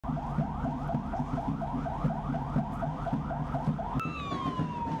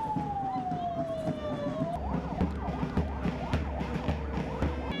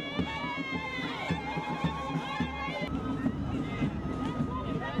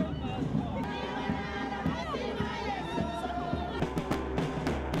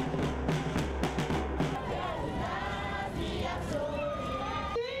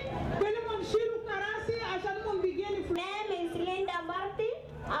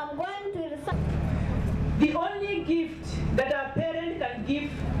the only gift that a parent can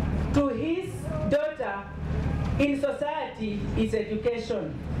give to his daughter in society is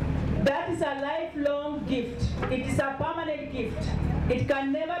education. That is a lifelong gift. It is a permanent gift. It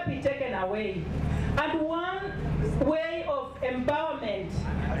can never be taken away. And one way of empowerment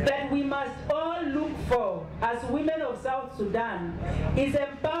that we must all look for as women of South Sudan is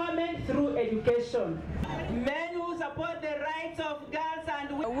empowerment through education. Men who support the rights of girls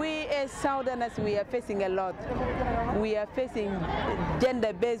and women. We as Southerners, we are facing a lot. We are facing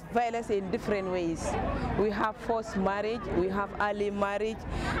gender-based violence in different ways. We have forced marriage, we have early marriage,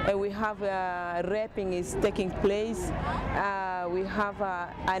 and we have raping is taking place. We have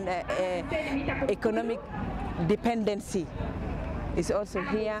an economic dependency is also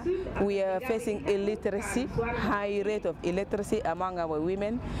here. We are facing illiteracy, high rate of illiteracy among our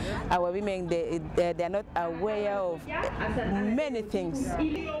women. Our women, they are not aware of many things.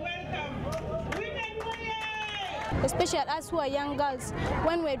 Especially us who are young girls,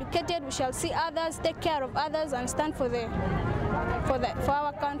 when we're educated, we shall see others, take care of others, and stand for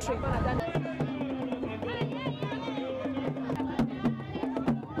our country.